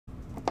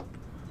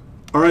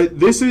All right,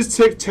 this is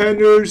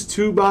Contenders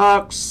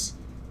 2-box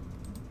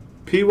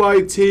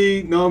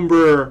PYT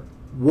number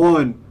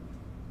 1.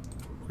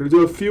 We're going to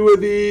do a few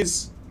of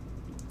these.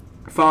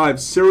 5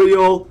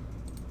 serial.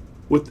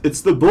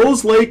 It's the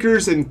Bulls,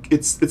 Lakers, and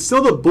it's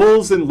still the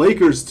Bulls and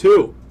Lakers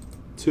too.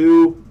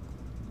 2,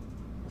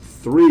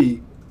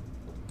 3,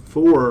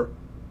 4,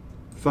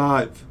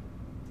 5.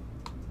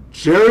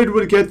 Jared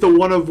would get the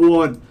 1 of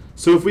 1.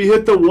 So if we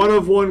hit the 1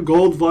 of 1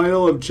 gold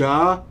vinyl of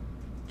Ja,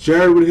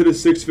 Jared would hit a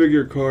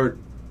 6-figure card.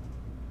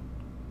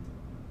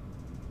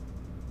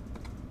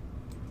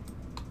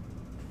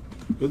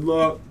 Good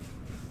luck.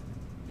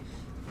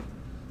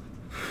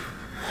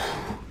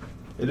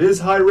 It is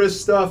high-risk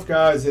stuff,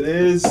 guys. It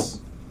is.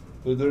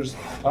 There's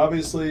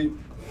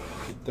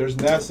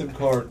massive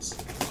cards.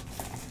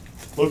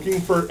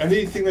 Looking for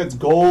anything that's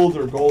gold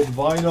or gold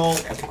vinyl.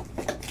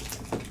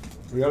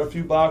 We got a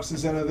few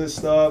boxes into this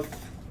stuff.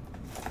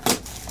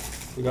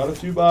 We got a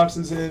few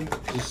boxes in.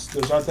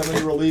 There's not that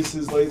many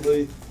releases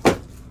lately.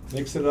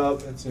 Mix it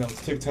up. It's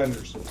it's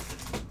Contenders.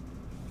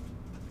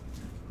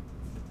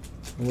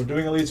 And we're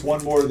doing at least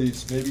 1 more of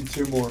these, maybe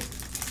 2 more.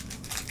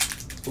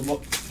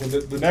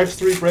 The next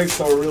 3 breaks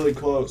are really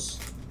close.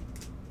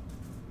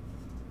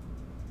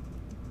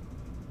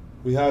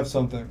 We have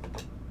something.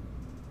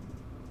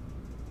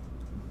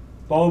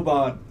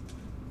 Boban.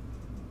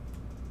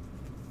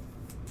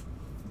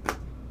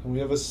 And we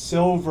have a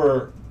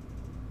silver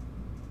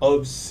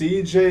of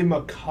CJ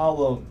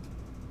McCollum,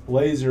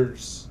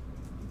 Blazers.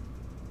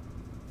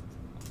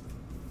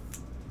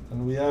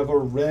 And we have a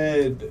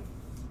red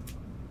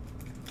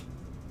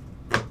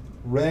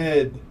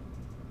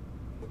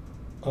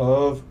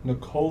of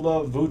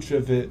Nikola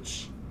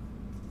Vucevic.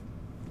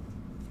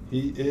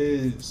 He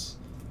is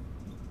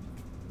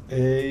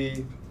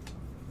a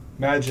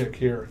Magic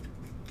here.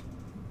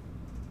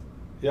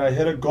 Yeah, I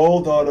hit a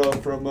gold auto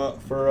for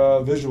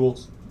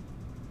visuals.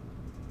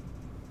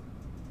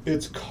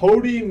 It's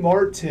Cody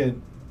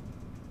Martin,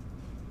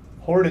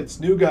 Hornets,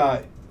 new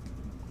guy,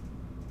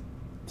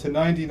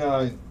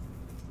 /99.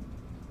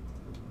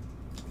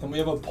 And we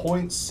have a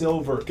point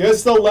silver.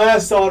 Guess the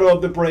last auto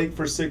of the break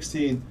for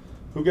 16.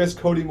 Who gets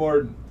Cody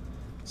Martin?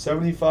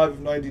 75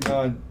 of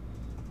 99.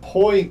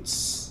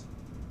 Points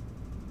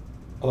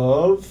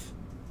of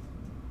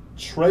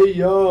Trae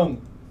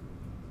Young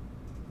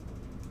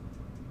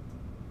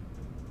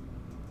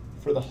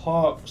for the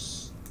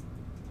Hawks.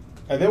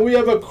 And then we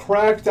have a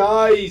cracked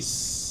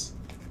ice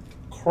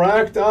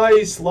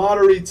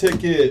lottery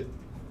ticket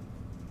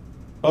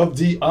of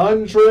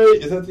DeAndre.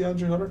 Is that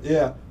DeAndre Hunter?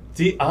 Yeah.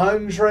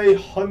 DeAndre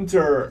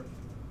Hunter.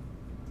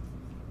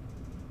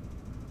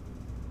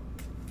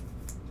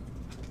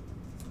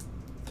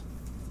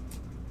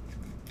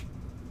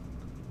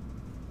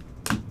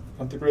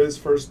 Not the greatest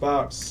first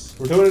box.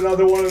 We're doing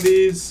another one of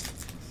these.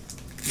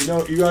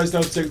 You guys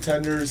know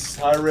Contenders,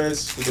 high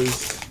risk, but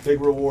there's big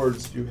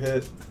rewards if you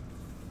hit.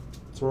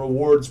 It's a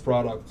rewards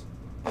product.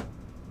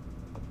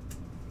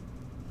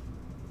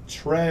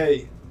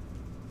 Trey.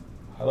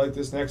 I like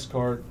this next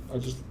card.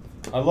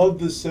 I love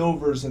the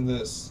silvers in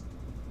this.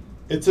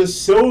 It's a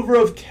silver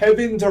of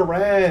Kevin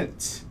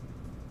Durant.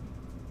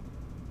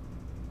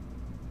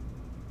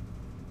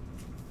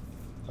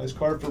 Nice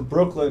card for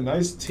Brooklyn.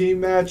 Nice team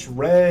match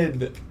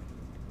red.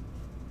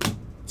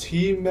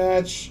 Team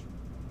match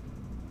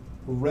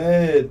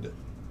red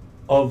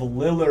of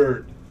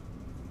Lillard.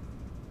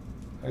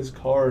 Nice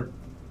card.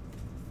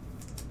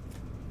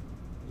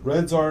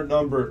 Reds aren't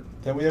numbered.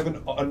 Then we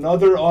have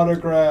another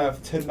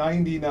autograph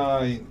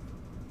 /99.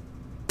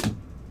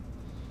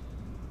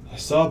 I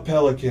saw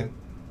Pelican.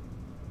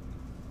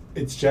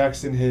 It's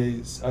Jackson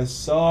Hayes. I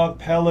saw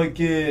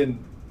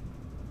Pelican.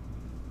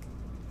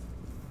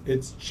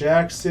 It's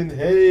Jackson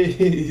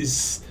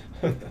Hayes.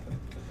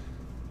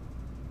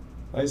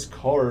 Nice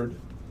card.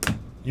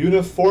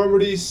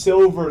 Uniformity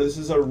silver. This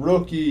is a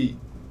rookie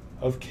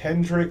of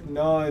Kendrick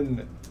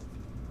Nunn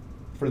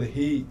for the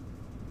Heat.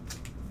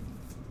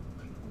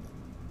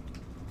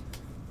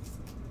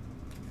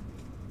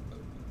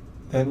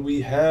 Then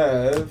we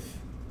have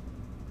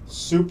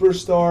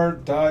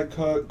Superstar die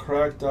cut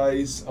cracked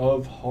ice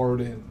of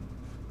Harden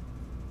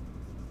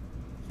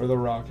for the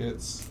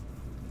Rockets.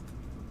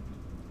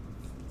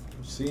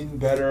 We've seen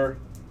better.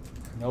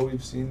 I know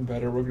we've seen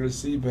better. We're going to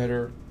see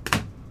better.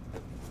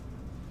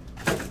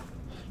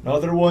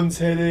 Another one's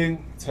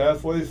hitting. It's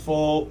halfway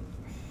full.